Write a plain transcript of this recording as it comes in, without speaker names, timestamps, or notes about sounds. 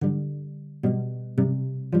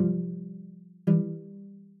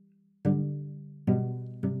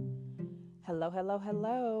Hello, hello,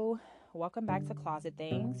 hello. Welcome back to Closet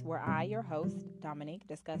Things, where I, your host, Dominique,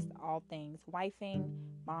 discuss all things wifing,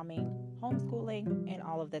 momming, homeschooling, and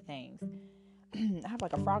all of the things. I have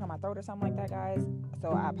like a frog in my throat or something like that, guys.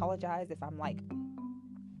 So I apologize if I'm like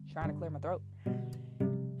trying to clear my throat.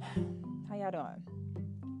 How y'all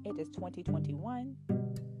doing? It is 2021,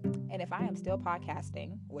 and if I am still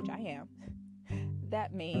podcasting, which I am,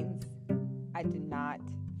 that means I did not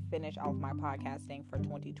finish all of my podcasting for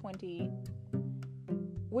 2020,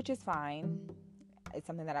 which is fine. It's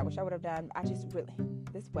something that I wish I would have done.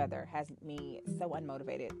 This weather has me so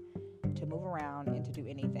unmotivated to move around and to do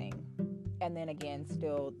anything. And then again,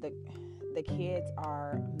 still the kids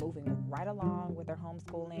are moving right along with their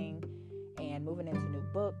homeschooling and moving into new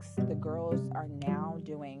books. The girls are now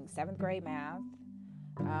doing 7th grade math,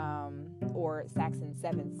 or Saxon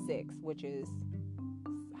 7-6, which is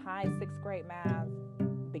high 6th grade math,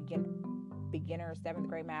 beginner 7th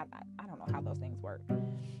grade math. I don't know how those things work.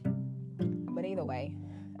 But either way,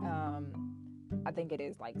 I think it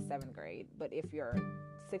is like 7th grade. But if your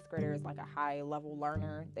 6th grader is like a high level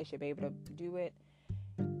learner, they should be able to do it.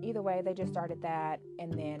 Either way, they just started that.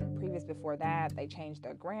 And then before that, they changed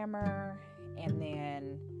their grammar. And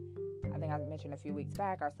then I think I mentioned a few weeks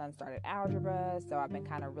back, our son started algebra. So I've been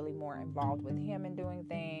kind of really more involved with him in doing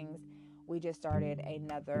things. We just started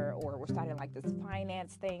we're starting like this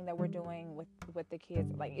finance thing that we're doing with the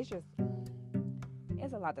kids. Like,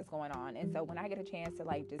 it's a lot that's going on. And so when I get a chance to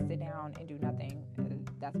like just sit down and do nothing,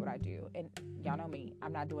 that's what I do. And y'all know me,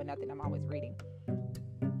 I'm not doing nothing. I'm always reading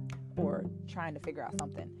or trying to figure out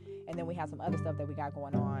something. And then we have some other stuff that we got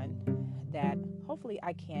going on that hopefully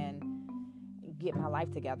I can get my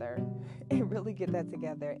life together and really get that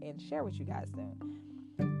together and share with you guys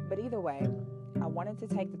soon. But either way, I wanted to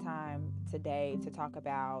take the time today to talk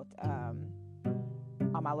about,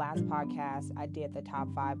 on my last podcast, I did the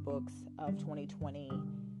top 5 books of 2020.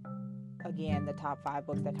 Again, the top 5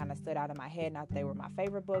 books that kind of stood out in my head. Not that they were my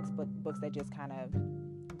favorite books, but books that just kind of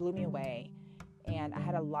blew me away. And I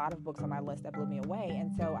had a lot of books on my list that blew me away.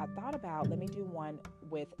 And so I thought about, let me do one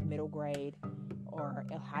with middle grade or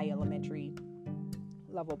high elementary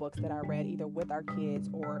level books that I read either with our kids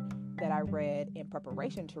or that I read in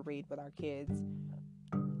preparation to read with our kids.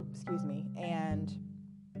 Excuse me. And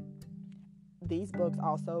these books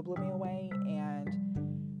also blew me away,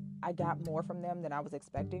 and I got more from them than I was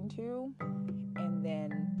expecting to. And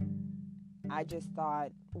then I just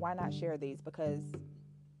thought, why not share these? Because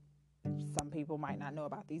some people might not know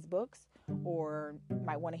about these books or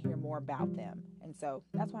might want to hear more about them. And so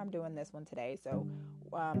that's why I'm doing this one today. So,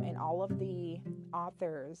 and all of the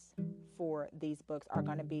authors for these books are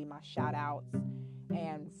going to be my shout outs.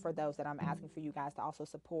 And for those that I'm asking for you guys to also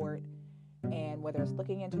support, and whether it's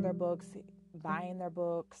looking into their books, buying their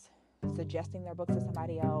books, suggesting their books to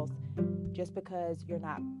somebody else, just because you're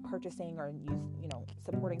not purchasing or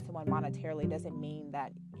supporting someone monetarily doesn't mean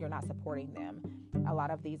that you're not supporting them. A lot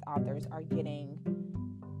of these authors are getting,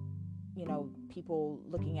 people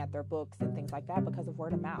looking at their books and things like that because of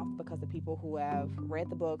word of mouth, because of people who have read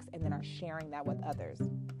the books and then are sharing that with others.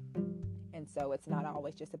 And so it's not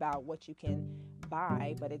always just about what you can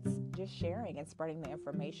buy, but it's just sharing and spreading the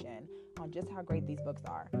information on just how great these books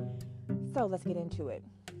are. So let's get into it.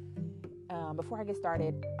 Before I get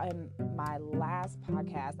started, in my last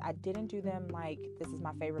podcast, I didn't do them like this is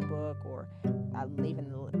my favorite book or I'm leaving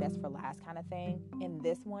the best for last kind of thing. In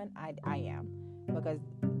this one, I am, because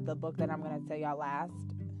the book that I'm going to tell y'all last,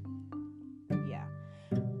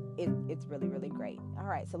 it's really, really great. All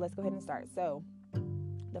right, so let's go ahead and start. So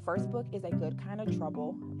the first book is A Good Kind of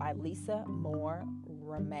Trouble by Lisa Moore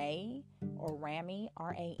Ramee, or Ramee,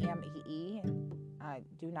 Ramee. I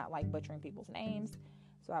do not like butchering people's names,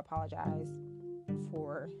 so I apologize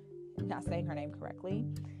for not saying her name correctly.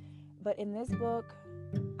 But in this book,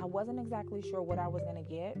 I wasn't exactly sure what I was going to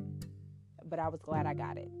get, but I was glad I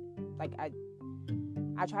got it. Like,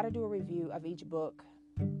 I try to do a review of each book.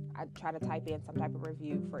 I try to type in some type of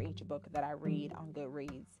review for each book that I read on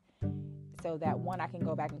Goodreads, so that one, I can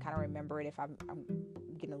go back and kind of remember it if I'm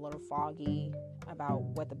getting a little foggy about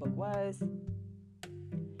what the book was.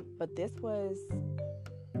 But there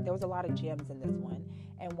was a lot of gems in this one.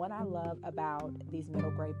 And what I love about these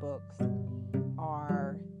middle grade books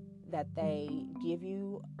are that they give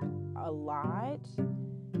you a lot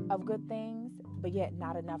of good things, but yet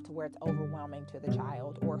not enough to where it's overwhelming to the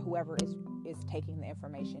child or whoever is taking the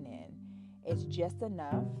information in. It's just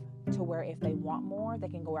enough to where if they want more, they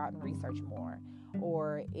can go out and research more.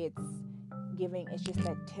 Or it's just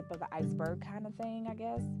that tip of the iceberg kind of thing, I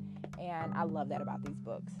guess. And I love that about these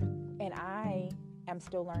books. And I am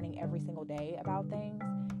still learning every single day about things.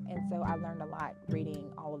 And so I learned a lot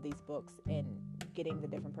reading all of these books and getting the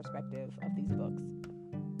different perspective of these books.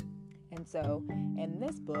 And so in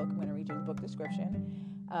this book, I'm going to read you the book description.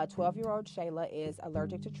 12-year-old Shayla is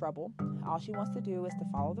allergic to trouble. All she wants to do is to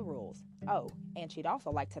follow the rules. Oh, and she'd also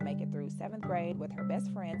like to make it through 7th grade with her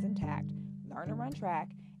best friends intact, learn to run track,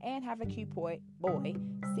 and have a cute boy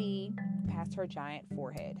see past her giant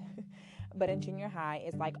forehead. But in junior high,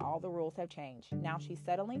 it's like all the rules have changed. Now she's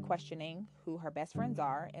suddenly questioning who her best friends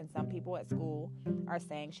are, and some people at school are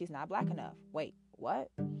saying she's not black enough. Wait, what?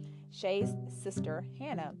 Shay's sister,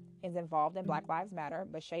 Hannah, is involved in Black Lives Matter,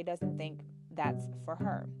 but Shay doesn't think that's for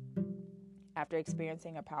her. After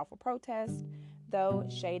experiencing a powerful protest, though,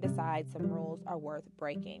 Shay decides some rules are worth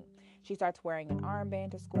breaking. She starts wearing an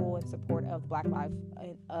armband to school in support of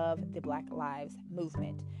the Black Lives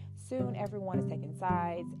movement. Soon, everyone is taking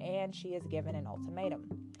sides, and she is given an ultimatum.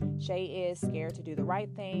 Shay is scared to do the right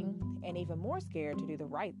thing, and even more scared to do the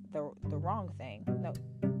wrong thing. No,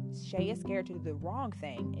 Shay is scared to do the wrong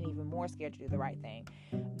thing, and even more scared to do the right thing.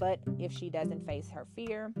 But if she doesn't face her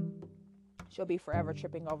fear, she'll be forever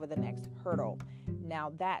tripping over the next hurdle.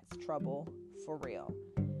 Now that's trouble for real.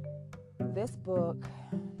 This book,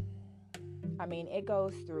 it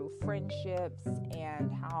goes through friendships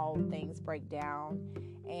and how things break down.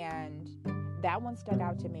 And that one stuck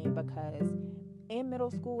out to me because in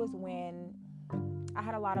middle school is when I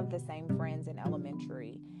had a lot of the same friends in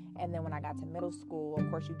elementary. And then when I got to middle school, of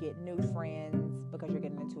course, you get new friends because you're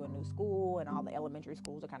getting into a new school, and all the elementary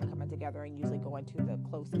schools are kind of coming together and usually going to the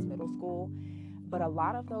closest middle school. But a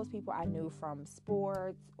lot of those people I knew from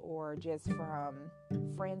sports or just from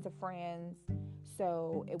friends of friends.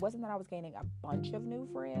 So it wasn't that I was gaining a bunch of new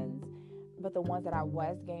friends, but the ones that I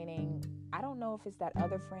was gaining, I don't know if it's that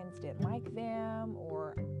other friends didn't like them,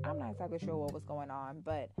 or I'm not exactly sure what was going on,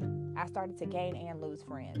 but I started to gain and lose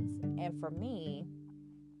friends. And for me,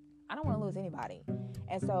 I don't want to lose anybody.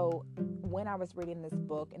 And so when I was reading this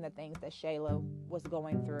book and the things that Shayla was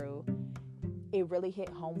going through, it really hit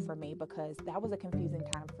home for me because that was a confusing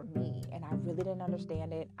time for me, and I really didn't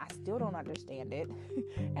understand it. I still don't understand it.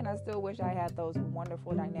 And I still wish I had those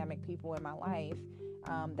wonderful, dynamic people in my life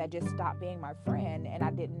that just stopped being my friend, and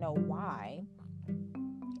I didn't know why.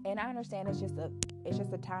 And I understand it's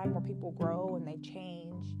just a time where people grow and they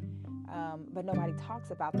change, but nobody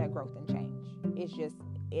talks about that growth and change.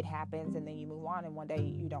 It happens, and then you move on, and one day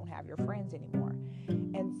you don't have your friends anymore.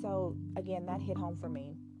 And so again, that hit home for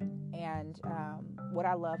me. And what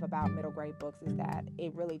I love about middle grade books is that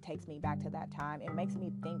it really takes me back to that time. It makes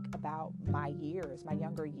me think about my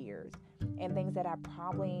younger years, and things that I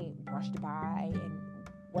probably brushed by and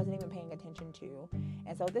wasn't even paying attention to.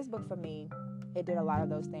 And so this book for me, it did a lot of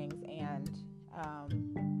those things. And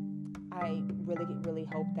I really, really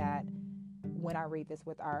hope that when I read this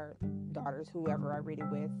with our daughters, whoever I read it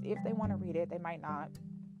with, if they want to read it, they might not,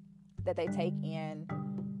 that they take in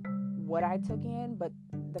what I took in, but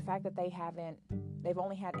the fact that they've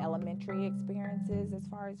only had elementary experiences as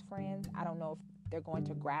far as friends, I don't know if they're going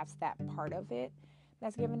to grasp that part of it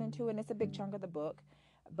that's given into it, and it's a big chunk of the book.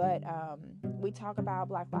 But we talk about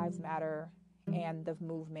Black Lives Matter and the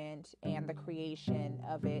movement and the creation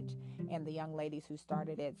of it and the young ladies who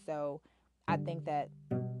started it. So I think that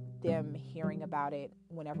them hearing about it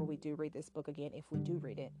whenever we do read this book again, if we do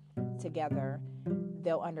read it together,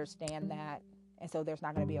 they'll understand that. And so there's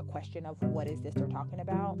not going to be a question of what is this they're talking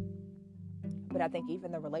about. But I think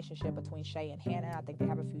even the relationship between Shay and Hannah, I think they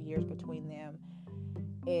have a few years between them,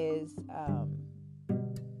 is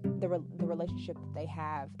the relationship that they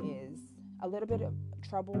have is a little bit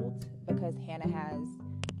troubled because Hannah has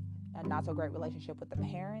a not so great relationship with the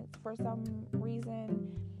parents for some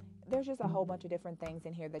reason. There's just a whole bunch of different things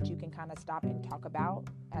in here that you can kind of stop and talk about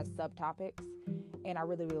as subtopics. And I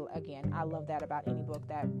really, again, I love that about any book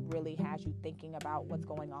that really has you thinking about what's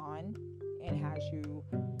going on and has you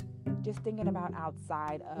just thinking about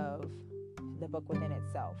outside of the book within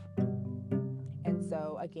itself. And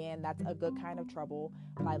so, again, that's A Good Kind of Trouble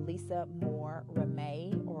by Lisa Moore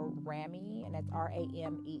Ramee, or Ramee, and it's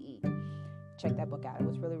Ramee. Check that book out. It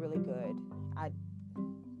was really, really good. I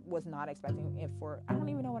was not expecting it I don't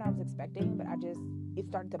even know what I was expecting, but it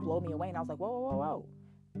started to blow me away, and I was like, whoa,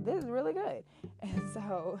 this is really good. And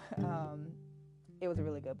so it was a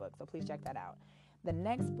really good book, so please check that out. The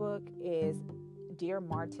next book is Dear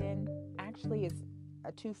Martin. Actually, it's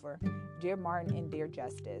a twofer, Dear Martin and Dear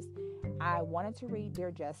Justice. I wanted to read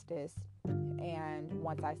Dear Justice, and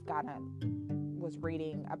once I was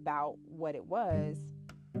reading about what it was,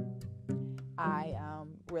 I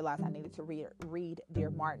realized I needed to read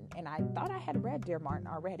Dear Martin. And I thought I had read Dear Martin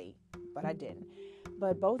already, but I didn't.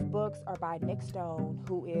 But both books are by Nic Stone,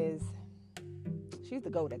 who is, she's the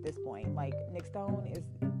GOAT at this point. Like, Nic Stone is,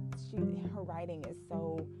 her writing is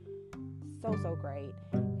so great.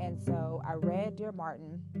 And so I read Dear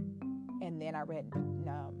Martin, and then I read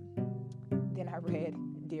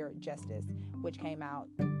Dear Justice, which came out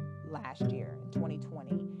last year in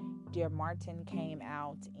 2020. Dear Martin came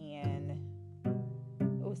out in,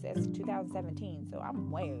 it says 2017, so I'm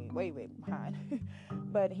way behind.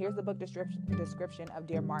 But here's the book description of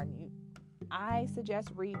Dear Martin. I suggest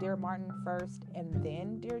read Dear Martin first and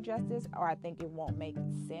then Dear Justice, or I think it won't make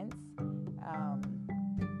sense.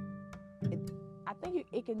 I think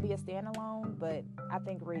it can be a standalone, but I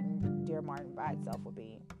think reading Dear Martin by itself would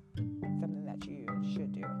be something that you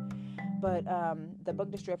should do. But the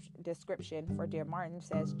book description for Dear Martin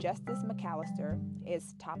says, Justice McAllister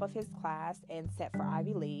is top of his class and set for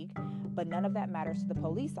Ivy League, but none of that matters to the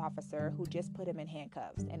police officer who just put him in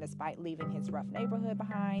handcuffs. And despite leaving his rough neighborhood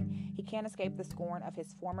behind, he can't escape the scorn of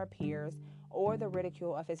his former peers or the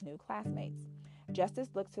ridicule of his new classmates. Justice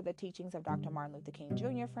looks to the teachings of Dr. Martin Luther King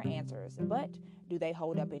Jr. for answers, but do they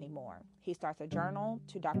hold up anymore? He starts a journal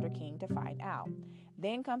to Dr. King to find out.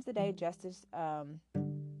 Then comes the day Justice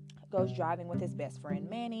goes driving with his best friend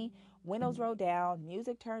Manny. Windows rolled down,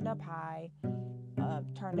 music turned up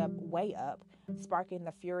way up, sparking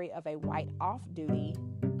the fury of a white off-duty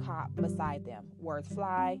cop beside them. Words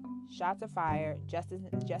fly, shots are fired. Justice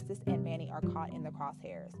and Manny are caught in the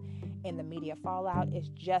crosshairs. In the media fallout, it's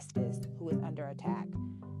Justice who is under attack.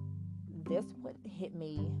 This would hit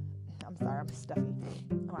me. I'm sorry, I'm stuffy.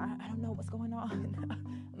 I don't know what's going on.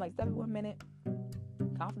 I'm like stuffy 1 minute,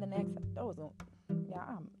 coughing the next.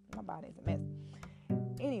 My body's a mess.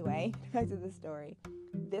 Anyway, back to the story.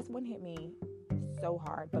 This one hit me so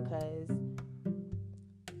hard because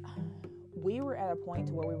we were at a point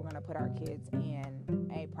to where we were going to put our kids in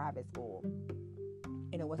a private school.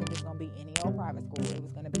 And it wasn't just going to be any old private school. It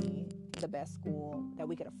was going to be the best school that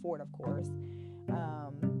we could afford, of course.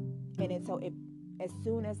 As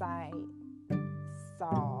soon as I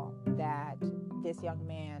saw that this young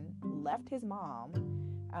man left his mom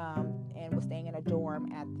and was staying in a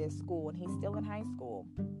dorm at this school, and he's still in high school,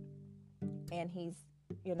 and he's,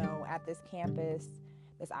 at this campus,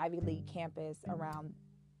 this Ivy League campus around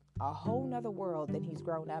a whole nother world than he's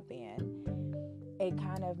grown up in, it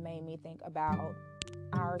kind of made me think about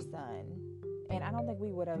our son. And I don't think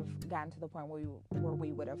we would have gotten to the point where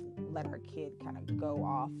we would have let our kid kind of go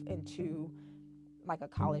off into like a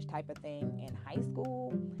college type of thing in high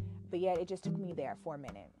school, but yet it just took me there for a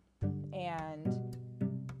minute. And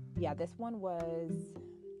yeah, this one was,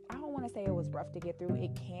 I don't want to say it was rough to get through.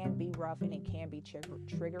 It can be rough and it can be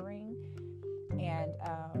triggering. And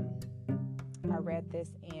I read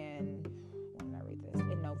this in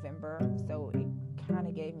November, so it kind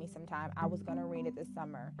of gave me some time. I was going to read it this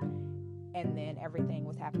summer, and then everything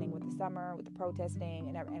was happening with the summer, with the protesting,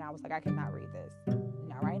 and I was like, I cannot read this,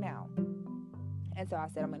 not right now. And so I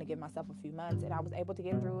said, I'm going to give myself a few months, and I was able to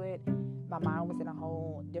get through it. My mind was in a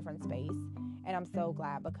whole different space, and I'm so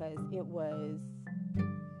glad because it was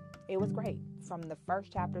great. From the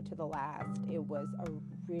first chapter to the last, it was a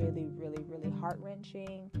really, really, really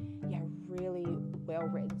heart-wrenching, really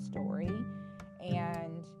well-written story,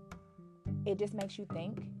 and it just makes you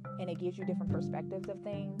think, and it gives you different perspectives of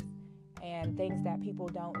things, and things that people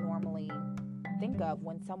don't normally think of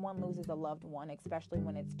when someone loses a loved one, especially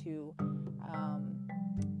when it's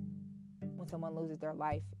when someone loses their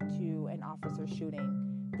life to an officer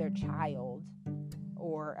shooting their child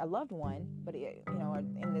or a loved one, but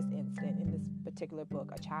in this instant, in this particular book,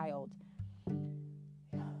 a child.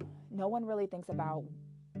 No one really thinks about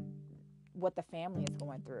what the family is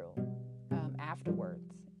going through afterwards.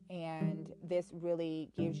 And this really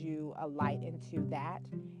gives you a light into that.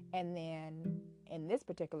 And then in this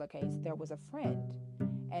particular case, there was a friend.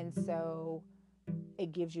 And so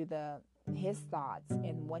it gives you his thoughts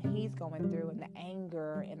and what he's going through and the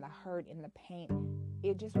anger and the hurt and the pain.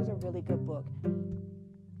 It just was a really good book.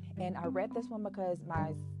 And I read this one because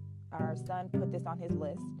our son put this on his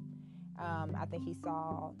list. I think he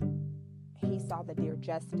saw the Dear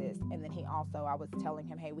Justice, and then I was telling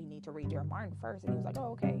him, hey, we need to read Dear Martin first, and he was like,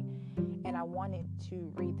 oh, okay. And I wanted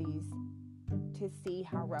to read these to see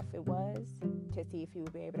how rough it was, to see if he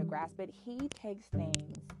would be able to grasp it. He takes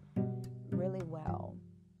things really well,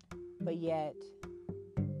 but yet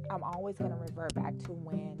I'm always going to revert back to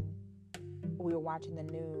when we were watching the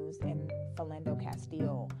news and Philando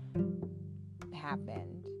Castile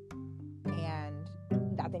happened,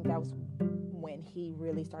 and I think that was when he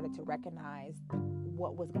really started to recognize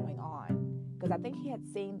what was going on, because I think he had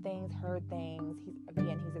seen things, heard things.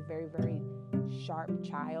 He's a very, very sharp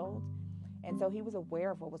child, And so he was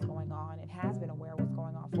aware of what was going on and has been aware of what's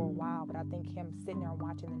going on for a while. But I think him sitting there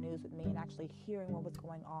watching the news with me and actually hearing what was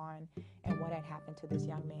going on and what had happened to this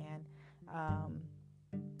young man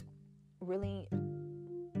really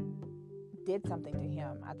did something to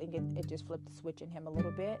him. I think it just flipped the switch in him a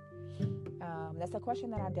little bit. That's a question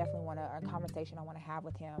that I definitely a conversation I want to have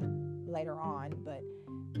with him later on. But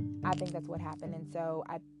I think that's what happened. And so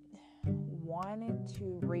I wanted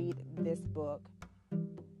to read this book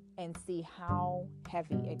and see how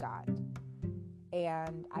heavy it got.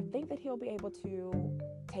 And I think that he'll be able to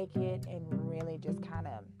take it and really just kind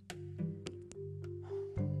of,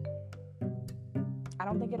 I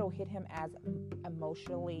don't think it'll hit him as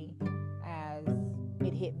emotionally as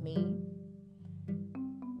it hit me,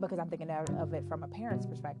 because I'm thinking of it from a parent's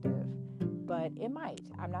perspective, but it might.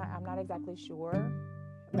 I'm not exactly sure,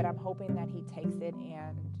 but I'm hoping that he takes it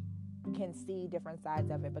and can see different sides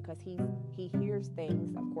of it, because he hears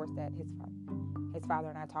things, of course, that his father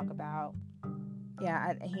and I talk about.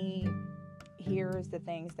 Yeah, he hears the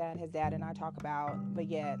things that his dad and I talk about, but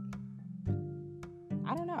yet,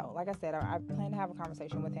 I don't know. Like I said, I plan to have a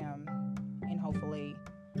conversation with him, and hopefully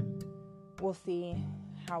we'll see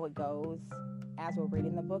how it goes as we're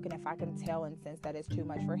reading the book, and if I can tell and sense that it's too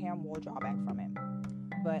much for him, we'll draw back from it.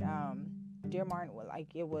 But Dear Martin,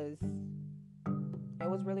 it was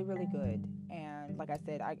really, really good. And like I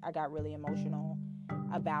said, I got really emotional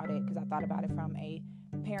about it because I thought about it from a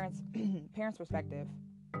parent's perspective,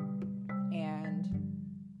 and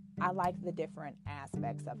I like the different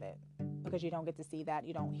aspects of it, because you don't get to see that.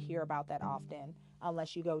 You don't hear about that often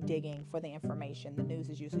unless you go digging for the information. The news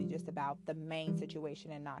is usually just about the main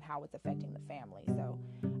situation and not how it's affecting the family. So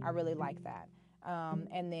I really like that.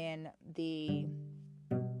 And then the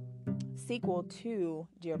sequel to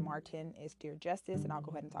Dear Martin is Dear Justice, and I'll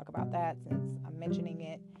go ahead and talk about that since I'm mentioning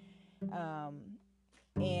it.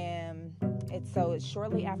 And it's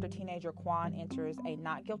shortly after teenager Quan enters a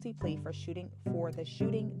not guilty plea for the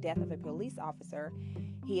shooting death of a police officer,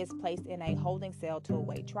 he is placed in a holding cell to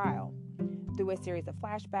await trial. Through a series of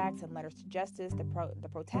flashbacks and letters to Justice, the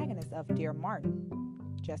protagonist of Dear Martin,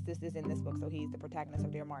 Justice is in this book, so he's the protagonist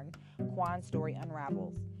of Dear Martin, Quan's story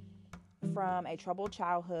unravels. From a troubled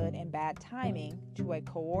childhood and bad timing to a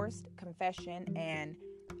coerced confession and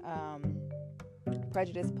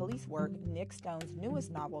prejudiced police work, Nick Stone's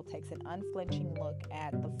newest novel takes an unflinching look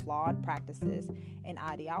at the flawed practices and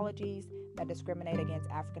ideologies that discriminate against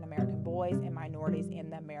African American boys and minorities in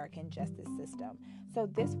the American justice system. So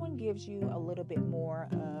this one gives you a little bit more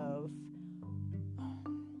of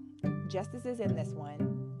Justice is in this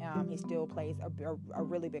one. He still plays a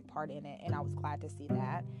really big part in it, and I was glad to see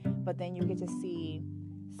that. But then you get to see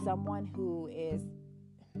someone who is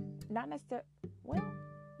not necessarily,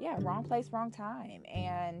 wrong place, wrong time.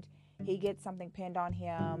 And he gets something pinned on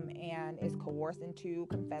him and is coerced into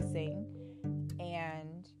confessing.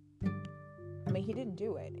 And, he didn't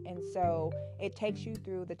do it. And so it takes you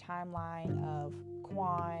through the timeline of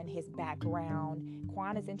Quan, his background.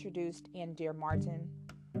 Quan is introduced in Dear Martin.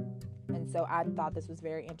 And so I thought this was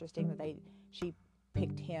very interesting that she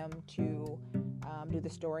picked him to do the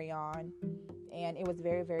story on. And it was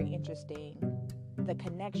very, very interesting, the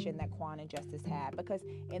connection that Quan and Justice had, because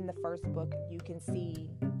in the first book you can see,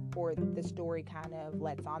 or the story kind of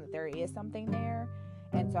lets on that there is something there.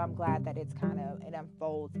 And so I'm glad that it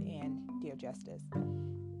unfolds in Dear Justice.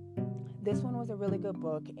 This one was a really good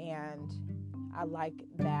book, and I like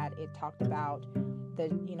that it talked about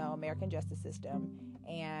the American justice system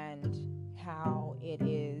and how it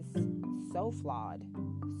is so flawed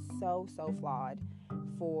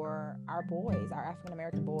for our boys, our African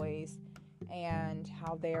American boys, and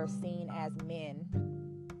how they are seen as men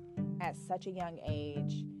at such a young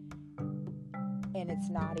age. And it's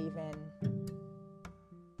not even,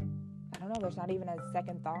 there's not even a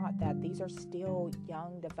second thought that these are still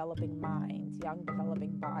young developing minds, young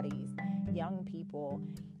developing bodies, young people.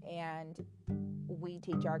 And we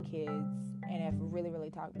teach our kids, and have really, really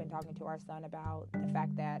been talking to our son about the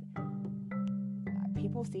fact that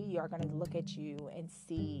people are going to look at you and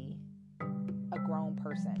see a grown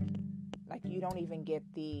person. Like, you don't even get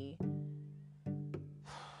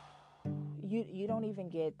you don't even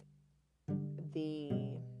get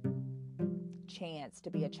the chance to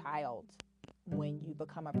be a child when you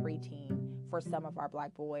become a preteen. For some of our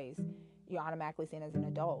black boys, you're automatically seen as an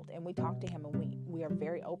adult. And we talk to him, and we are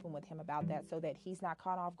very open with him about that, so that he's not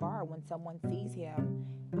caught off guard when someone sees him.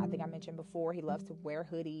 I think I mentioned before, he loves to wear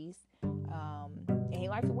hoodies, and he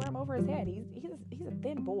likes to wear them over his head. He's a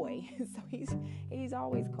thin boy, so he's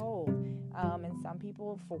always cold. And some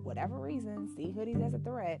people, for whatever reason, see hoodies as a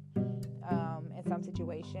threat in some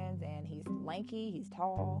situations. And he's lanky, he's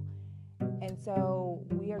tall, And so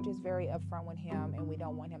we are just very upfront with him, and we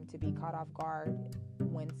don't want him to be caught off guard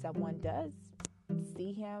when someone does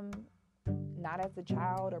see him not as a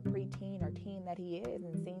child or preteen or teen that he is,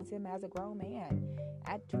 and sees him as a grown man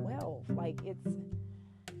at 12. Like, it's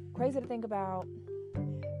crazy to think about,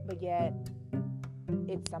 but yet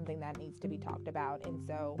it's something that needs to be talked about. And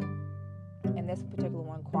so in this particular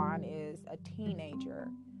one, Quan is a teenager,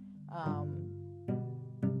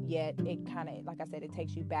 yet it kind of, like I said, it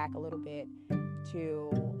takes you back a little bit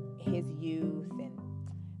to his youth and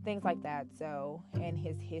things like that, so, and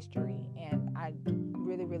his history. And I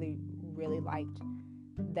really liked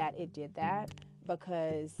that it did that,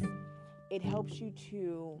 because it helps you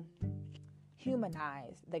to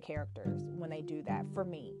humanize the characters when they do that, for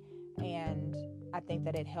me. And I think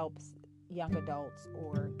that it helps young adults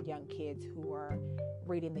or young kids who are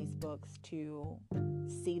reading these books to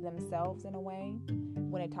see themselves in a way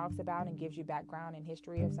when it talks about and gives you background and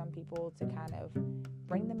history of some people, to kind of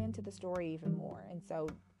bring them into the story even more. And so,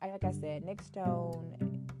 like I said, Nic Stone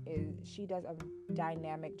she does a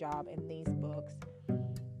dynamic job in these books.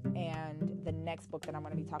 And the next book that I'm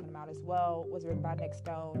going to be talking about as well was written by Nic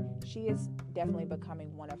Stone. She is definitely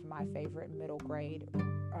becoming one of my favorite middle grade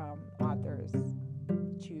authors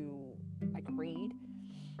to read.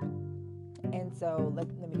 And so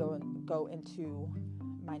let me go into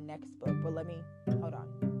my next book. But hold on.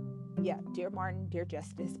 Yeah, Dear Martin, Dear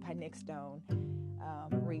Justice by Nic Stone.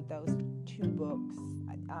 Read those two books.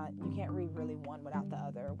 You can't read really one without the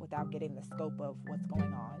other, without getting the scope of what's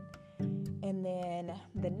going on. And then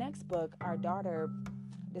the next book, our daughter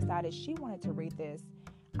decided she wanted to read this.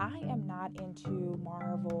 I am not into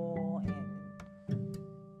Marvel and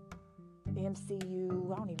MCU.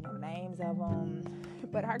 I don't even know the names of them,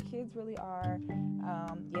 but our kids really are.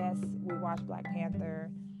 Yes, we watched Black Panther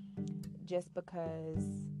just because,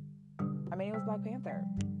 it was Black Panther.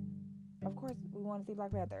 Of course, we want to see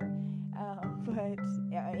Black Panther.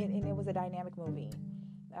 And it was a dynamic movie.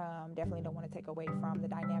 Definitely don't want to take away from the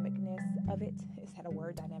dynamicness of it. Is that a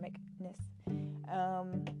word, dynamicness?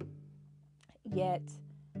 Yet,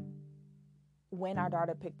 when our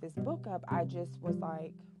daughter picked this book up, I just was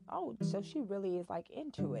like, oh, so she really is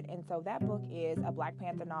into it. And so that book is a Black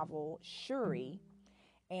Panther novel, Shuri,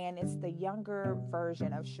 and it's the younger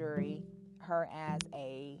version of Shuri, her as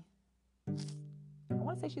I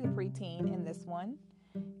want to say she's a preteen in this one,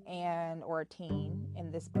 or a teen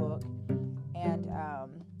in this book. And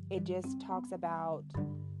it just talks about,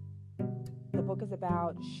 the book is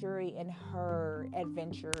about Shuri and her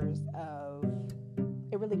adventures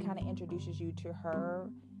it really kind of introduces you to her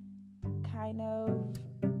kind of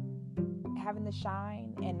having the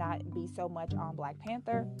shine and not be so much on Black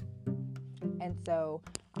Panther. And so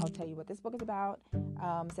I'll tell you what this book is about.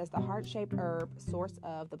 It says the heart-shaped herb, source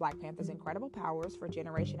of the Black Panther's incredible powers for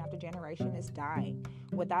generation after generation, is dying.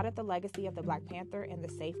 Without it, the legacy of the Black Panther and the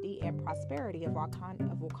safety and prosperity of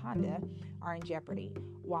Wakanda are in jeopardy.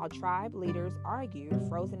 While tribe leaders argue,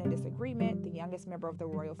 frozen in disagreement, the youngest member of the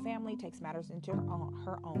royal family takes matters into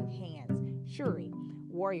her own hands. Shuri,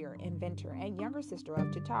 warrior, inventor, and younger sister of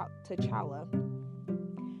T'Challa,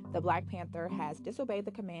 the Black Panther has disobeyed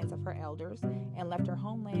the commands of her elders and left her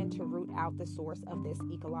homeland to root out the source of this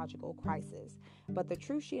ecological crisis. But the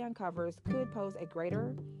truth she uncovers could pose a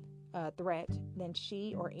greater threat than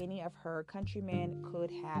she or any of her countrymen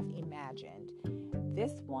could have imagined.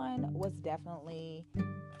 This one was definitely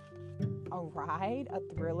a ride, a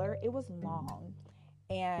thriller. It was long.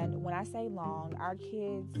 And when I say long, our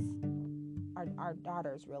kids, our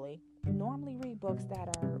daughters really, normally read books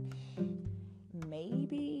that are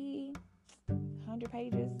maybe 100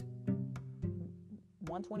 pages,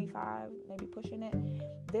 125, maybe pushing it.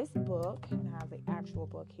 This book, and I have the actual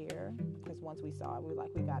book here, because once we saw it, we were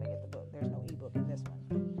like, we gotta get the book. There's no ebook in this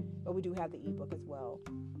one, but we do have the ebook as well.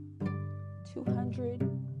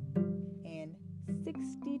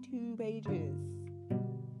 262 pages.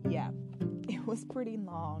 Yeah, it was pretty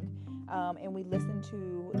long. And we listened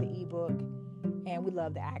to the ebook, and we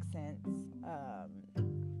love the accents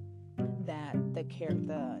that the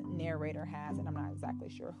narrator has, and I'm not exactly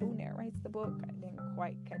sure who narrates the book. I didn't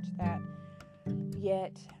quite catch that.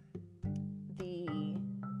 Yet the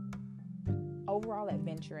overall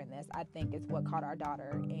adventure in this, I think, is what caught our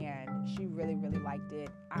daughter, and she really liked it.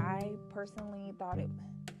 I personally thought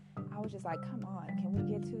I was just like, come on, can we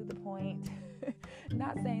get to the point?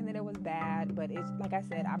 Not saying that it was bad, but it's like I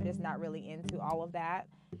said, I'm just not really into all of that.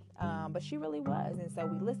 But she really was. And so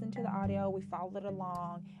we listened to the audio, we followed it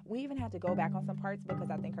along. We even had to go back on some parts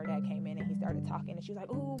because I think her dad came in and he started talking, and she was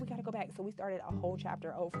like, oh, we got to go back. So we started a whole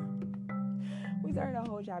chapter over.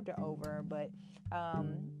 But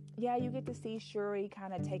yeah, you get to see Shuri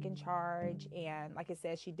kind of taking charge, and like it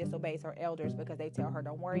says, she disobeys her elders because they tell her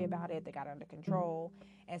don't worry about it, they got it under control.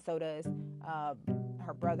 And so does uh,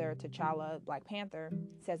 her brother T'Challa, Black Panther,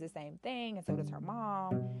 says the same thing, and so does her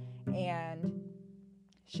mom. And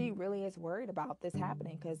she really is worried about this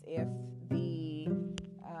happening, because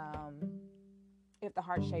um, if the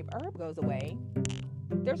heart-shaped herb goes away,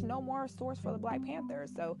 there's no more source for the Black Panther.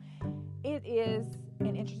 So it is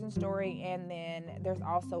an interesting story. And then there's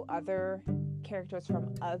also other characters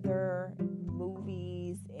from other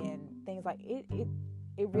movies and things like it.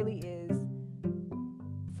 It really is.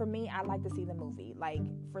 For me, I like to see the movie. Like,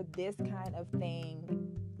 for this kind of thing,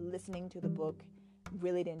 listening to the book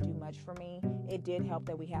really didn't do much for me. It did help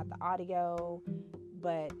that we had the audio,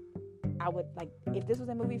 but I would, like, if this was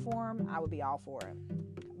in movie form, I would be all for it.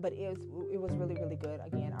 But it was really, really good.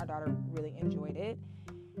 Again, our daughter really enjoyed it.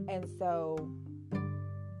 And so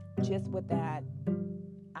just with that,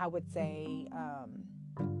 I would say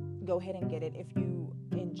go ahead and get it if you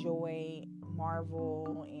enjoy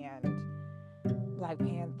Marvel and Black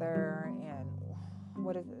Panther and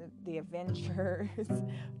what is it, the Avengers.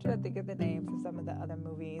 I'm trying to think of the names of some of the other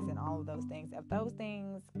movies and all of those things. If those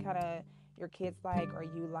things kind of your kids like or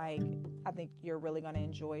you like, I think you're really going to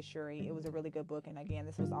enjoy Shuri. It was a really good book. And again,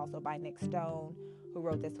 this was also by Nick Stone, who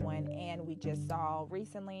wrote this one. And we just saw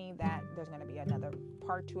recently that there's going to be another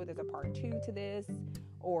part 2. There's a part 2 to this,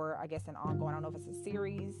 or I guess an ongoing. I don't know if it's a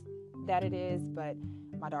series that it is, but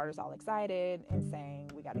my daughter's all excited and saying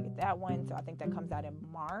we got to get that one. So I think that comes out in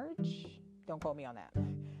March. Don't quote me on that,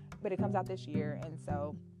 but it comes out this year. And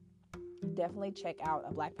so definitely check out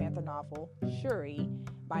a Black Panther novel, Shuri,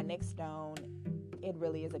 by Nick Stone. It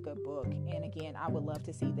really is a good book. And again, I would love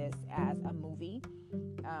to see this as a movie,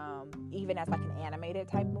 even as like an animated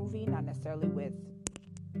type movie, not necessarily with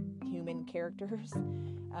human characters.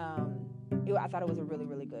 I thought it was a really,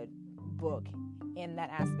 really good book in that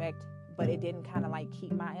aspect, but it didn't kind of like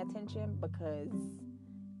keep my attention because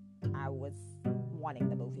I was wanting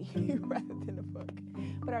the movie rather than the book.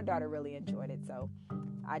 But our daughter really enjoyed it, so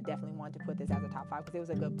I definitely wanted to put this as a top 5 because it was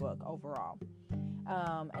a good book overall.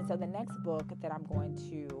 And so the next book that I'm going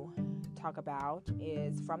to talk about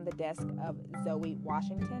is From the Desk of Zoe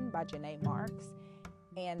Washington by Janae Marks.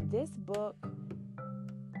 And this book,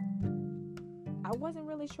 I wasn't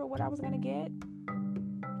really sure what I was going to get.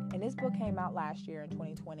 And this book came out last year in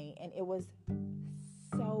 2020, and it was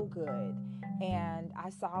so good. And I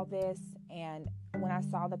saw this, and when I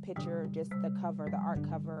saw the picture, just the cover, the art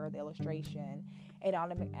cover, the illustration, it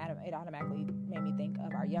automatically made me think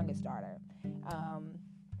of our youngest daughter,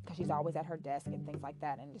 because she's always at her desk and things like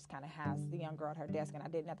that, and just kind of has the young girl at her desk. And I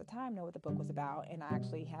didn't at the time know what the book was about, and I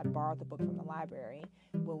actually had borrowed the book from the library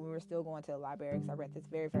when we were still going to the library, because I read this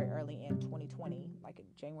very, very early in 2020, like in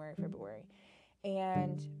January, February.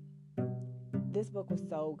 And this book was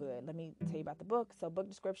so good. Let me tell you about the book. So, book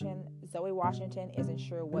description: Zoe Washington isn't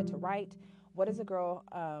sure what to write. What does a girl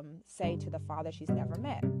say to the father she's never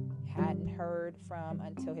met, hadn't heard from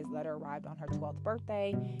until his letter arrived on her 12th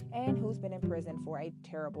birthday, and who's been in prison for a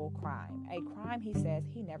terrible crime? A crime he says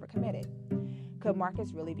he never committed. Could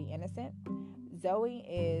Marcus really be innocent? Zoe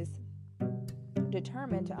is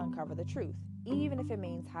determined to uncover the truth, even if it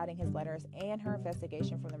means hiding his letters and her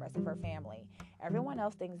investigation from the rest of her family. Everyone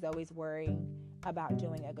else thinks Zoe's worrying about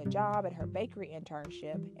doing a good job at her bakery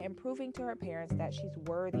internship and proving to her parents that she's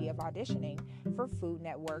worthy of auditioning for Food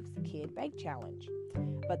Network's Kid Bake Challenge.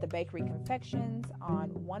 But the bakery confections on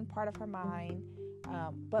one part of her mind,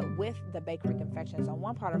 with the bakery confections on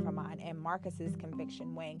one part of her mind and Marcus's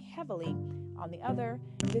conviction weighing heavily on the other,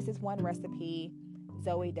 this is one recipe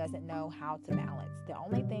Zoe doesn't know how to balance. The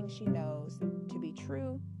only thing she knows to be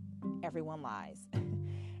true: everyone lies.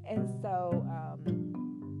 And so,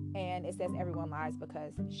 and it says everyone lies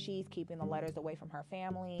because she's keeping the letters away from her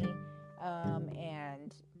family,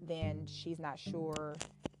 and then she's not sure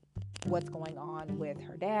what's going on with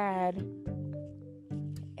her dad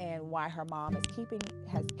and why her mom has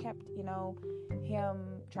kept, him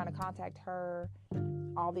trying to contact her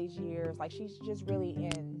all these years. Like, she's just really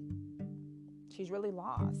she's really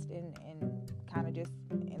lost and kind of just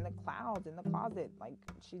in the clouds, in the closet. Like,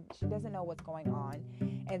 she doesn't know what's going on.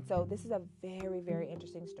 And so this is a very, very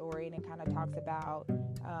interesting story, and it kind of talks about,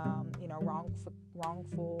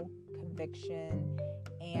 wrongful conviction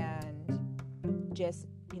and just,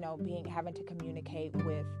 having to communicate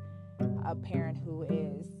with a parent who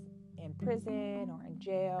is in prison or in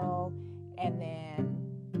jail, and then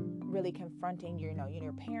really confronting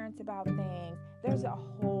your parents about things. There's a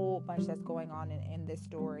whole bunch that's going on in this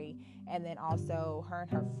story. And then also her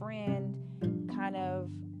and her friend kind of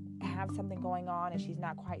have something going on and she's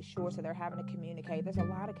not quite sure, so they're having to communicate. There's a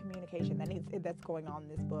lot of communication that's going on in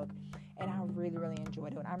this book, and I really, really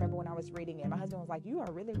enjoyed it. And I remember when I was reading it, my husband was like, "You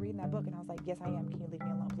are really reading that book?" And I was like, "Yes, I am. Can you leave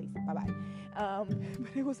me alone, please? Bye-bye."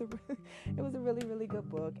 But it was a really, really good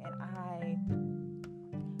book, and I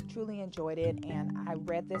truly enjoyed it. And I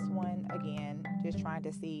read this one again, just trying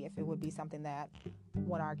to see if it would be something that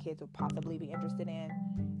one of our kids would possibly be interested in.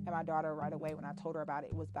 And my daughter, right away, when I told her about it,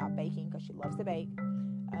 it was about baking, because she loves to bake.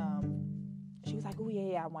 She was like, "Oh,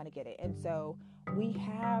 yeah, I want to get it." And so we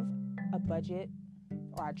have a budget,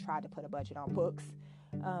 or I tried to put a budget on books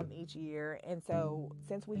each year. And so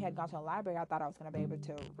since we had gone to the library, I thought I was going to be able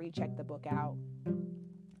to recheck the book out.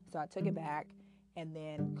 So I took it back, and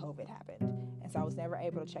then COVID happened. And so I was never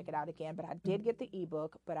able to check it out again. But I did get the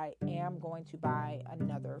ebook, but I am going to buy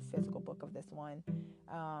another physical book of this one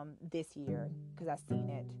this year, because I've seen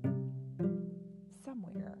it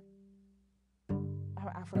somewhere.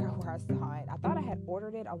 I forgot where I saw it. I thought I had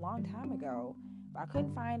ordered it a long time ago, but I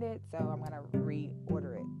couldn't find it, so I'm going to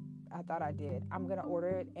reorder it. I thought I did. I'm going to order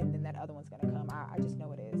it, and then that other one's going to come. I just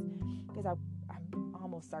know it is, because I'm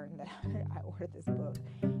almost certain that I ordered this book.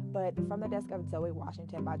 But From the Desk of Zoe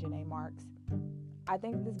Washington by Janae Marks. I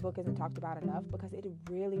think this book isn't talked about enough, because it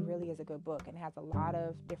really, really is a good book, and has a lot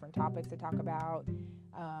of different topics to talk about,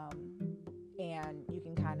 and you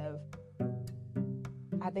can kind of,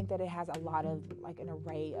 I think that it has a lot of, like, an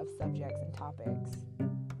array of subjects and topics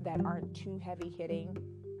that aren't too heavy hitting.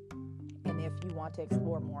 And if you want to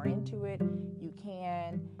explore more into it, you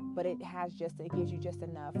can, but it gives you just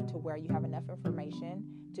enough to where you have enough information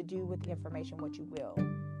to do with the information what you will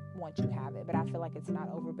once you have it. But I feel like it's not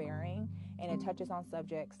overbearing, and it touches on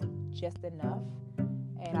subjects just enough.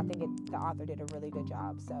 And I think the author did a really good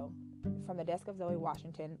job. So From the Desk of Zoe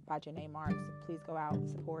Washington by Janae Marks. Please go out,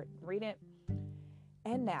 support, read it.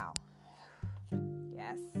 And now,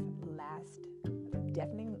 yes, last,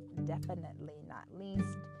 definitely not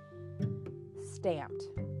least, Stamped: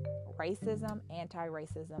 Racism,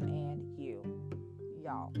 Anti-Racism, and You.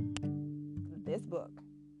 Y'all, this book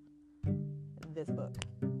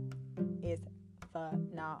is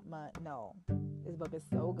phenomenal. This book is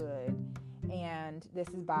so good. And this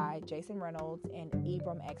is by Jason Reynolds and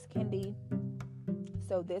Ibram X. Kendi.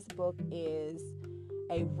 So this book is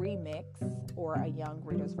a remix, or a young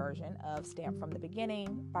reader's version, of Stamped from the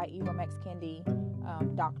Beginning by Ibram X. Kendi,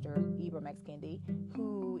 Dr. Ibram X. Kendi,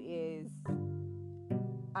 who is,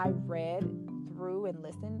 I read through and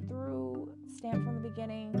listened through Stamped from the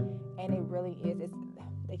Beginning, and it really is,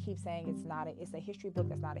 they keep saying it's a history book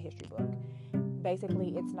that's not a history book.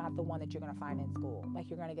 Basically, it's not the one that you're going to find in school. Like,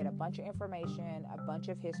 you're going to get a bunch of information, a bunch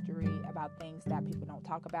of history about things that people don't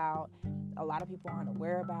talk about, a lot of people aren't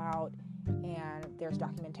aware about, and there's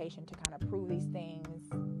documentation to kind of prove these things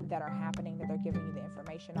that are happening, that they're giving you the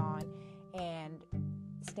information on. And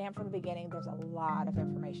Stamped from the Beginning, there's a lot of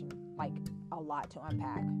information, like a lot to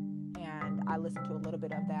unpack. And I listened to a little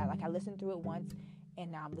bit of that. Like, I listened through it once,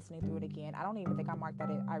 and now I'm listening through it again. I don't even think I marked that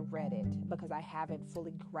I read it, because I haven't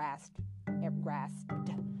fully grasped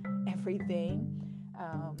everything.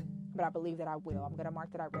 But I believe that I will. I'm going to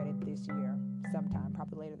mark that I read it this year, sometime,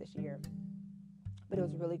 probably later this year. But it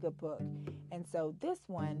was a really good book. And so this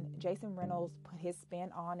one, Jason Reynolds put his spin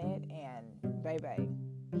on it, and baby,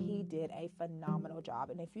 he did a phenomenal job.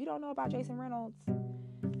 And if you don't know about Jason Reynolds,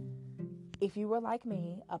 if you were like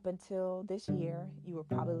me up until this year, you were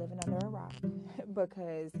probably living under a rock,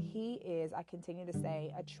 because he is, I continue to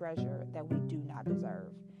say, a treasure that we do not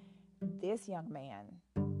deserve. This young man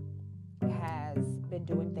has been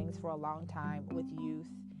doing things for a long time with youth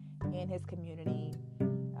in his community,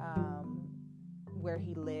 where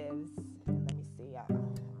he lives. And let me see, I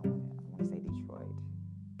want to say Detroit.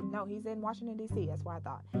 No, he's in Washington, D.C. That's what I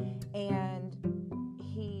thought. And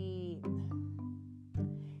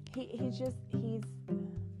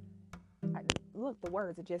look, the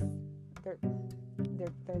words are just, they're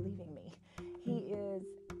leaving me. He is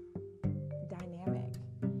dynamic.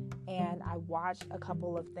 And I watched a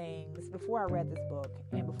couple of things before I read this book,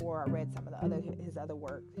 and before I read some of his other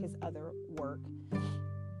work.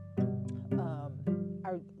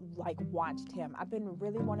 I watched him. I've been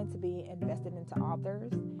really wanting to be invested into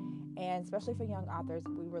authors, and especially for young authors,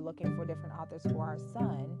 we were looking for different authors for our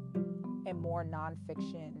son, and more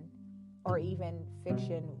nonfiction, or even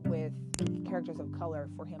fiction with characters of color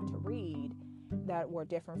for him to read that were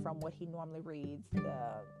different from what he normally reads.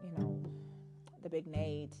 The Big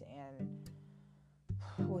Nate, and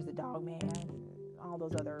what was the Dog Man, and all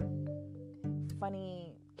those other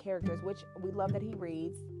funny characters, which we love that he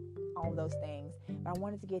reads, all of those things. But I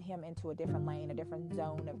wanted to get him into a different lane, a different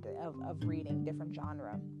zone of reading, different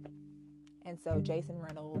genre. And so Jason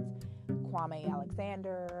Reynolds, Kwame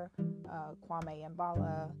Alexander, Kwame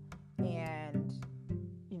Mbala, and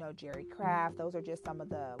Jerry Craft. Those are just some of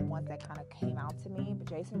the ones that kind of came out to me. But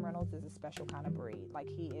Jason Reynolds is a special kind of breed. Like,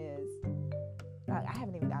 he is. I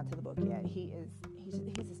haven't even gotten to the book yet. He's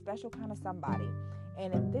a special kind of somebody.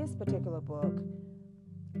 And in this particular book,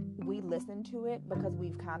 we listen to it because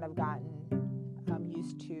we've kind of gotten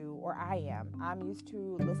used to, or I'm used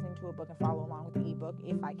to listening to a book and follow along with the ebook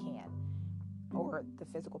if I can, or the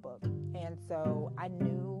physical book. And so I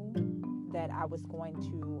knew that I was going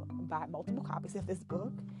to buy multiple copies of this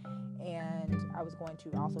book, and I was going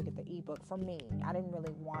to also get the ebook for me. I didn't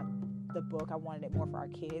really want the book. I wanted it more for our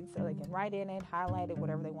kids so they can write in it, highlight it,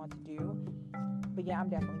 whatever they want to do. But yeah, I'm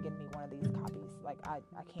definitely getting me one of these copies. Like, I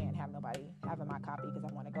can't have nobody having my copy because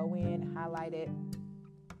I want to go in, highlight it,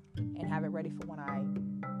 and have it ready for when I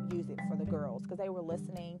use it for the girls, because they were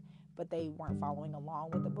listening but they weren't following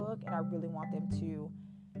along with the book, and I really want them to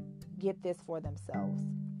get this for themselves.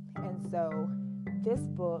 And so this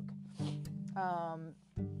book,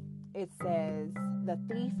 it says, the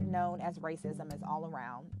thief known as racism is all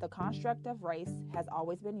around. The construct of race has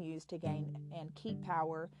always been used to gain and keep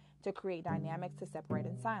power, to create dynamics to separate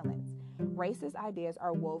and silence. Racist ideas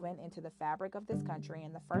are woven into the fabric of this country,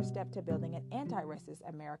 and the first step to building an anti-racist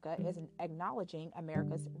America is acknowledging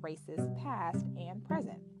America's racist past and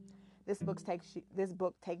present. This book takes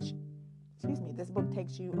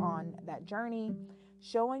you on that journey,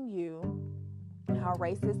 showing you how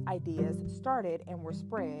racist ideas started and were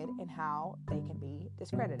spread, and how they can be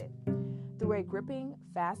discredited. Through a gripping,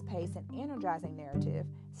 fast-paced, and energizing narrative,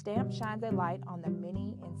 Stamp shines a light on the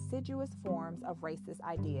many insidious forms of racist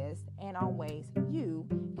ideas and on ways you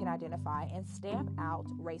can identify and stamp out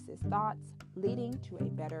racist thoughts, leading to a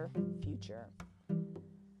better future.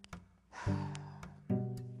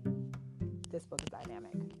 This book is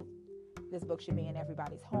dynamic. This book should be in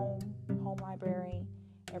everybody's home library,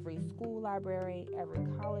 every school library, every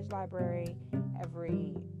college library,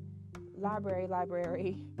 every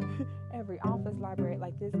library, every office library.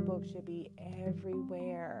 Like, this book should be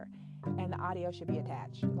everywhere, and the audio should be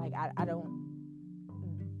attached. Like, I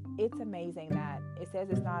don't, it's amazing that it says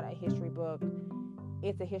it's not a history book.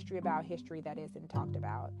 It's a history about history that isn't talked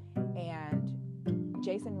about. And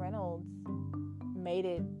Jason Reynolds made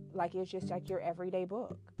it like it's just like your everyday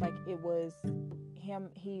book. Like, it was him,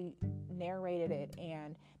 he narrated it,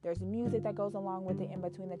 and there's music that goes along with it in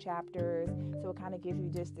between the chapters, so it kind of gives you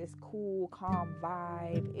just this cool, calm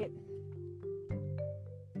vibe.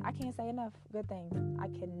 I can't say enough good things. I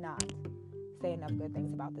cannot say enough good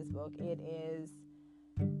things about this book. It is,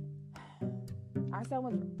 our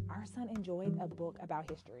son enjoyed a book about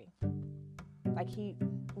history. Like,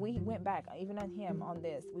 we went back, even on him on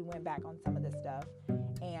this, we went back on some of this stuff,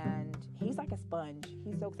 and he's like a sponge.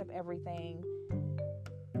 He soaks up everything.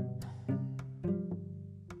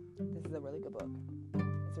 This is a really good book.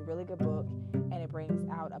 It's a really good book, and it brings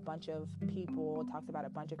out a bunch of people, talks about a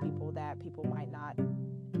bunch of people that people might not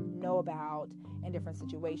know about in different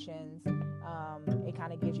situations. It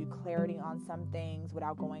kind of gives you clarity on some things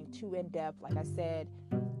without going too in depth. Like I said,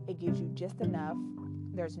 it gives you just enough.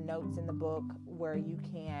 There's notes in the book where you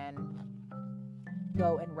can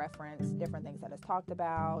go and reference different things that it's talked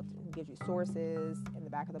about. It gives you sources in the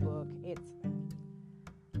back of the book. This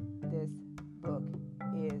book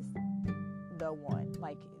is the one.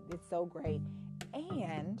 Like, it's so great.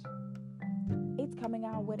 And it's coming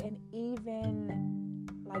out with an even,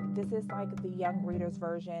 like, this is like the young reader's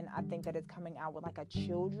version. I think that it's coming out with like a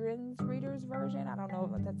children's reader's version. I don't know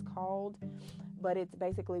what that's called, but it's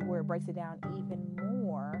basically where it breaks it down even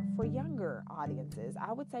more for younger audiences.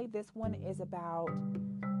 I would say this one is about,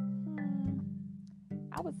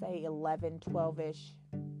 I would say 11, 12-ish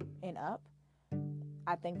and up.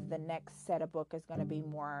 I think the next set of book is going to be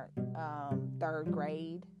more third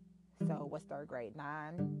grade. So what's third grade?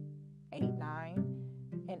 8, 9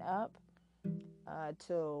 and up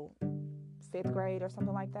till 5th grade or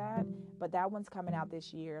something like that. But that one's coming out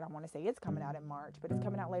this year, and I want to say it's coming out in March, but it's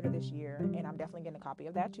coming out later this year, and I'm definitely getting a copy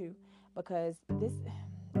of that too, because this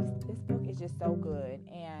book is just so good,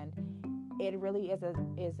 and it really is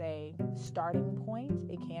a starting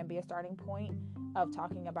point. It can be a starting point of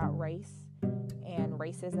talking about race and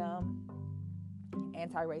racism,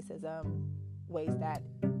 anti-racism, ways that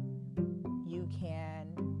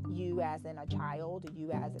you as in a child,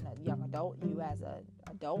 you as in a young adult, you as an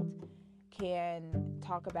adult can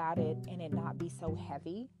talk about it and it not be so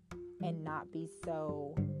heavy and not be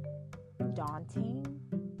so daunting,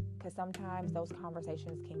 because sometimes those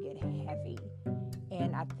conversations can get heavy.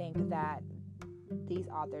 And I think that these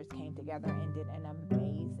authors came together and did an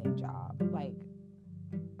amazing job. Like,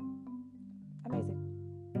 Amazing.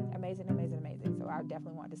 So I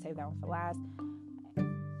definitely wanted to save that one for last.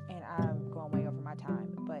 And I'm going way over my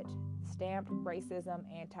time. But Stamped: Racism,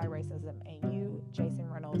 Anti-Racism, and You, Jason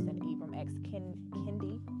Reynolds and Ibram X.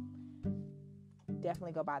 Kendi.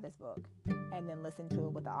 Definitely go buy this book and then listen to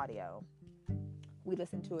it with the audio. We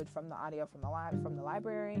listen to it from the audio from the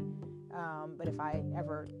library. But if I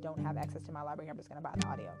ever don't have access to my library, I'm just going to buy the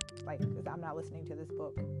audio. Because I'm not listening to this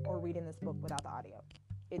book or reading this book without the audio.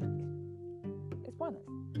 It's pointless.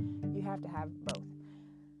 You have to have both.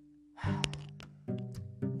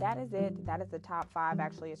 That is it. That is the top 5.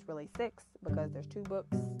 Actually, it's really 6 because there's 2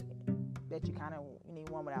 books that you need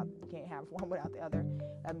one without, you can't have one without the other.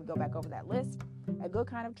 Let me go back over that list. A Good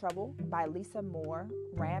Kind of Trouble by Lisa Moore,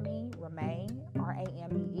 Rami, Ramee.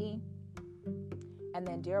 And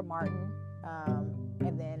then Dear Martin.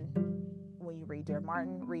 And then when you read Dear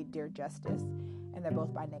Martin, read Dear Justice. And they're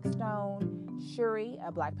both by Nick Stone. Shuri,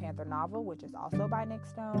 a Black Panther novel, which is also by Nick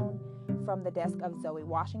Stone. From the Desk of Zoe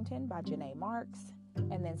Washington by Janae Marks.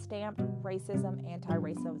 And then Stamped: Racism,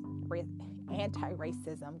 Anti-Racism,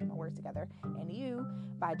 get my words together, and You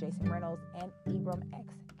by Jason Reynolds and Ibram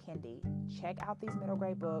X. Kendi. Check out these middle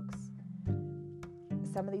grade books.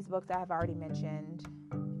 Some of these books I have already mentioned,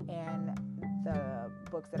 and the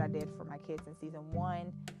books that I did for my kids in season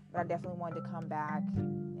 1, but I definitely wanted to come back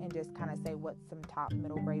and just kind of say what some top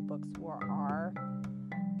middle grade books are.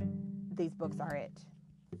 These books are it.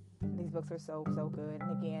 These books are so good.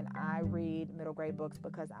 And again, I read middle grade books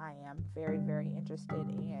because I am very, very interested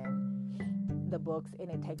in the books,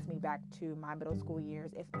 and it takes me back to my middle school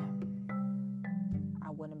years. If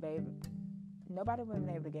I wouldn't be, nobody would have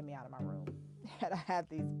been able to get me out of my room had I had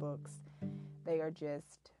these books. They're good.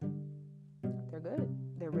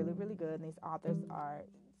 They're really, really good. And these authors are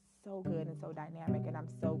so good and so dynamic. And I'm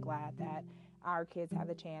so glad that our kids have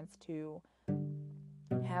the chance to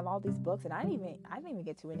have all these books. And I didn't even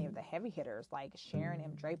get to any of the heavy hitters like Sharon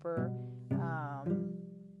M. Draper.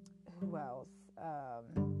 Who else? Her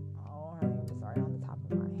name is on the top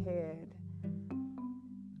of my head.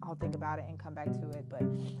 I'll think about it and come back to it. But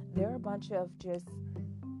there are a bunch of just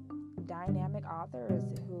dynamic authors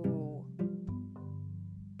who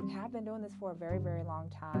have been doing this for a very, very long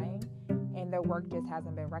time, and their work just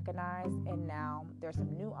hasn't been recognized. And now there's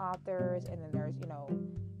some new authors, and then there's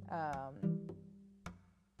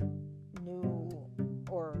new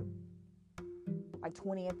or like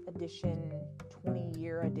 20th edition,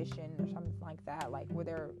 20-year edition or something like that, like where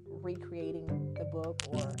they're recreating the book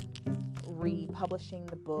or republishing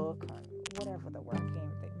the book or whatever the word. I can't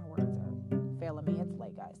even think. My words are failing me. It's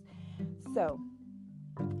late, guys. So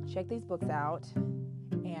check these books out,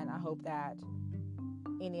 and I hope that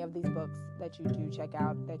any of these books that you do check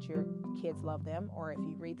out, that your kids love them, or if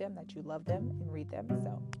you read them, that you love them and read them.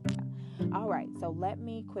 So yeah. All right, so let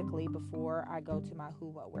me quickly, before I go to my who,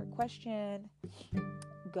 what, where question,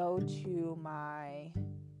 go to my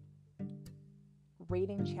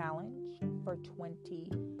reading challenge for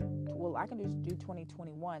I can just do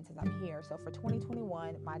 2021 since I'm here. So for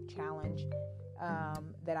 2021, my challenge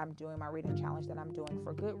that I'm doing, my reading challenge that I'm doing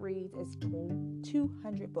for Goodreads is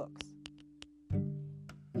 200 books.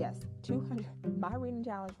 Yes, 200. My reading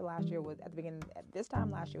challenge for last year was at this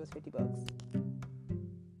time last year was 50 books.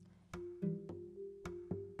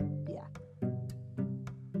 Yeah.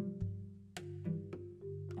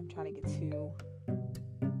 I'm trying to get to,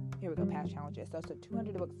 here we go, past challenges. So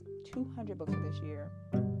 200 books for this year.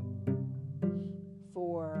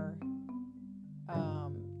 For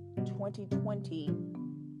 2020,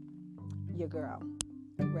 your girl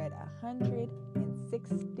read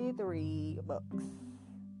 163 books.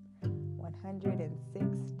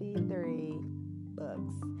 163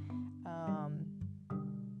 books.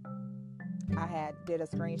 I did a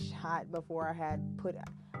screenshot before I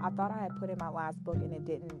thought I had put in my last book and it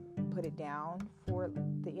didn't put it down for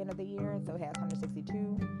the end of the year, so it has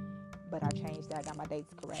 162, but I changed that, got my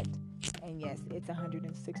dates correct, and yes, it's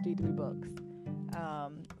 163 books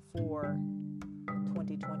for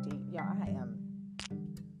 2020. Yeah, I am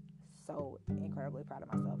so incredibly proud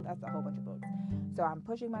of myself. That's a whole bunch of books. So I'm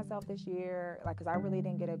pushing myself this year, because I really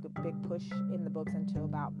didn't get a big push in the books until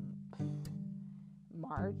about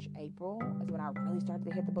March, April is when I really started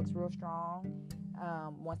to hit the books real strong.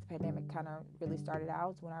 Once the pandemic kind of really started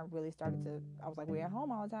out, when I really I was like, we're at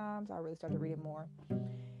home all the time, so I really started reading more.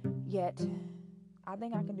 Yet, I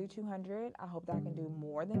think I can do 200. I hope that I can do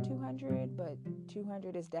more than 200, but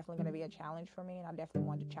 200 is definitely going to be a challenge for me, and I definitely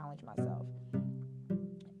want to challenge myself.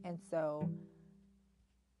 And so,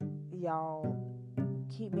 y'all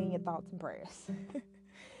keep me in your thoughts and prayers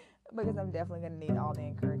because I'm definitely going to need all the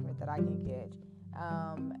encouragement that I can get.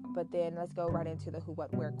 But then let's go right into the who,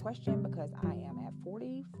 what, where question, because I am at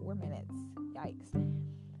 44 minutes. Yikes.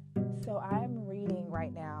 So I'm reading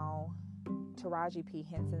right now Taraji P.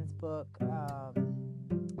 Henson's book.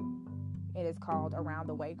 It is called Around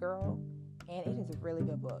the Way Girl, and it is a really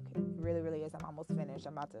good book. It really, really is. I'm almost finished.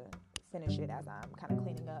 I'm about to finish it as I'm kind of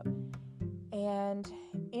cleaning up. And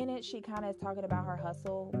in it, she kind of is talking about her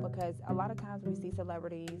hustle, because a lot of times we see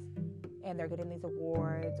celebrities and they're getting these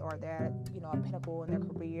awards, or they're, a pinnacle in their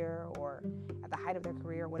career, or at the height of their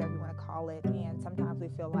career, whatever you want to call it. And sometimes we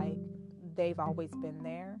feel like they've always been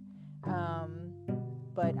there.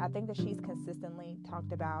 But I think that she's consistently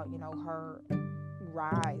talked about, her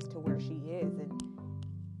rise to where she is. And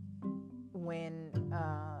when,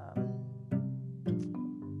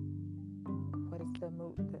 what is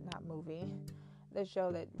the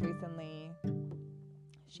show that recently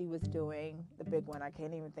she was doing, the big one, I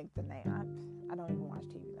can't even think the name. I don't even watch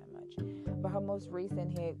TV that much. But her most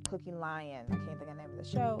recent hit, Cooking Lion, I can't think of the name of the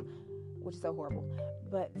show, which is so horrible.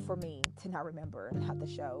 But for me to not remember, not the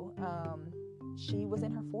show, she was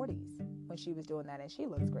in her 40s when she was doing that, and she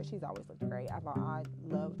looks great. She's always looked great. I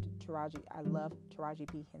loved Taraji. I love Taraji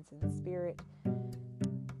P. Henson's spirit.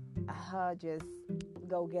 Just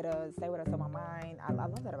go get say what's on my mind. I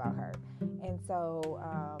love that about her. And so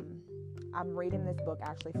I'm reading this book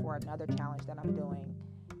actually for another challenge that I'm doing,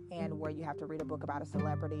 and where you have to read a book about a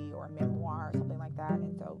celebrity or a memoir or something like that.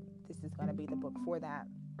 And so this is going to be the book for that.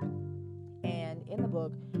 And in the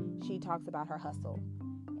book, she talks about her hustle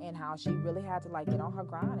and how she really had to get on her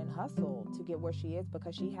grind and hustle to get where she is,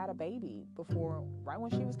 because she had a baby right when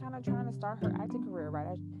she was kind of trying to start her acting career, right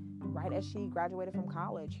as she graduated from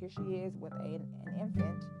college. Here she is with an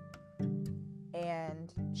infant,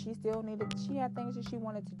 and she had things that she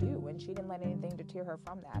wanted to do, and she didn't let anything deter her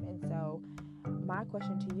from that. And so my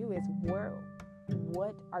question to you is,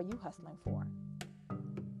 what are you hustling for?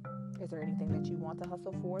 Is there anything that you want to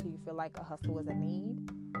hustle for? Do you feel like a hustle is a need?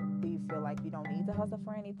 Do you feel like you don't need to hustle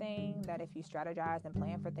for anything? That if you strategize and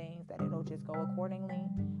plan for things, that it'll just go accordingly?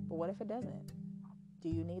 But what if it doesn't? Do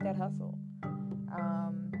you need that hustle?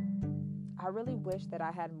 I really wish that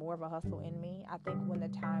I had more of a hustle in me. I think when the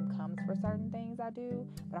time comes for certain things, I do.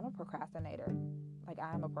 But I'm a procrastinator. I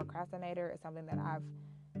am a procrastinator. It's something that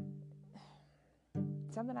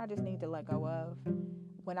I just need to let go of.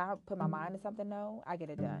 When I put my mind to something, though, I get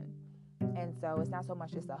it done. And so it's not so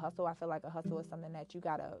much just a hustle. I feel like a hustle is something that you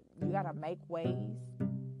gotta make ways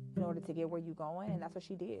in order to get where you're going. And that's what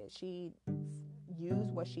she did. She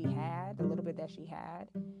used what she had, the little bit that she had,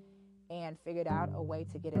 and figured out a way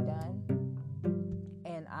to get it done.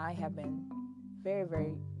 And I have been very,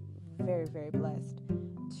 very, very, very blessed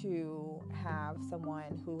to have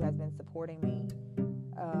someone who has been supporting me.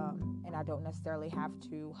 And I don't necessarily have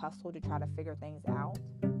to hustle to try to figure things out.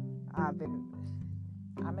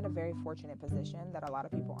 I'm in a very fortunate position that a lot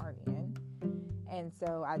of people aren't in. And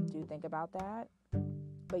so I do think about that.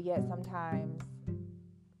 But yet sometimes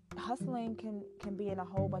hustling can be in a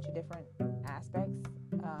whole bunch of different aspects.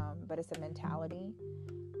 But it's a mentality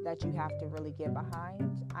that you have to really get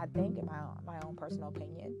behind, I think, in my own personal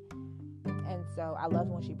opinion. And so I loved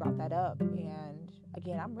when she brought that up. And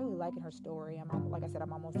again, I'm really liking her story. Like I said,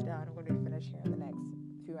 I'm almost done. I'm going to be finished here in the next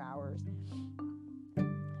few hours.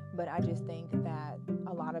 But I just think that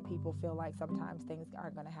a lot of people feel like sometimes things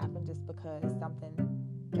aren't going to happen just because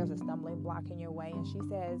there's a stumbling block in your way. And she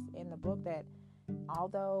says in the book that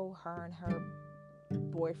although her and her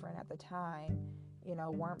boyfriend at the time,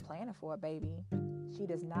 weren't planning for a baby, she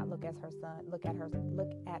does not look at her son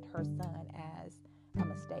as a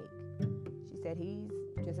mistake. She said he's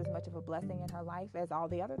just as much of a blessing in her life as all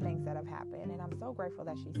the other things that have happened. And I'm so grateful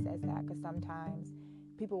that she says that, because sometimes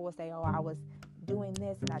people will say, oh, I was doing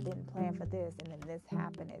this and I didn't plan for this, and then this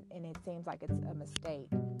happened, and it seems like it's a mistake.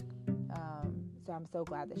 So I'm so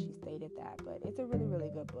glad that she stated that. But it's a really, really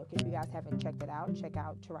good book. If you guys haven't checked it out, check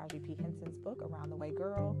out Taraji P. Henson's book, Around the Way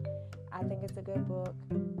Girl. I think it's a good book,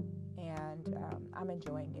 and I'm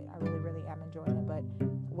enjoying it. I really, really am enjoying it. But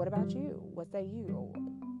what about you? What say you?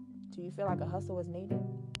 Do you feel like a hustle is needed?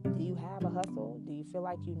 Do you have a hustle? Do you feel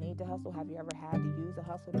like you need to hustle? Have you ever had to use a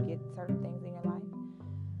hustle to get certain things in your life?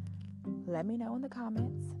 Let me know in the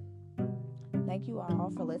comments. Thank you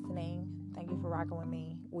all for listening. Thank you for rocking with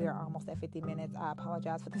me. We are almost at 50 minutes. I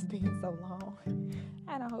apologize for this being so long.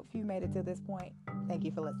 And I hope you made it to this point. Thank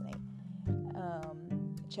you for listening.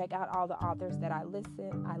 Check out all the authors that I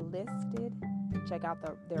listed. Check out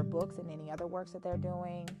their books and any other works that they're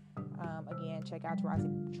doing. Again, check out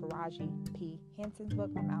Taraji P. Henson's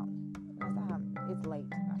book, My Mountain. It's late.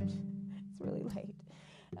 It's really late.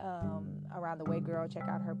 Around the Way Girl. Check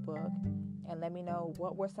out her book. And let me know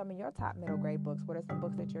what were some of your top middle grade books. What are some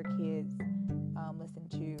books that your kids listen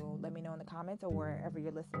to? Let me know in the comments or wherever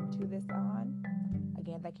you're listening to this on.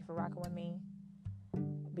 Again, thank you for rocking with me.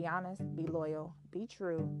 Be honest, be loyal, be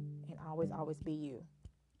true, and always, always be you.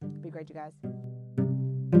 Be great, you guys.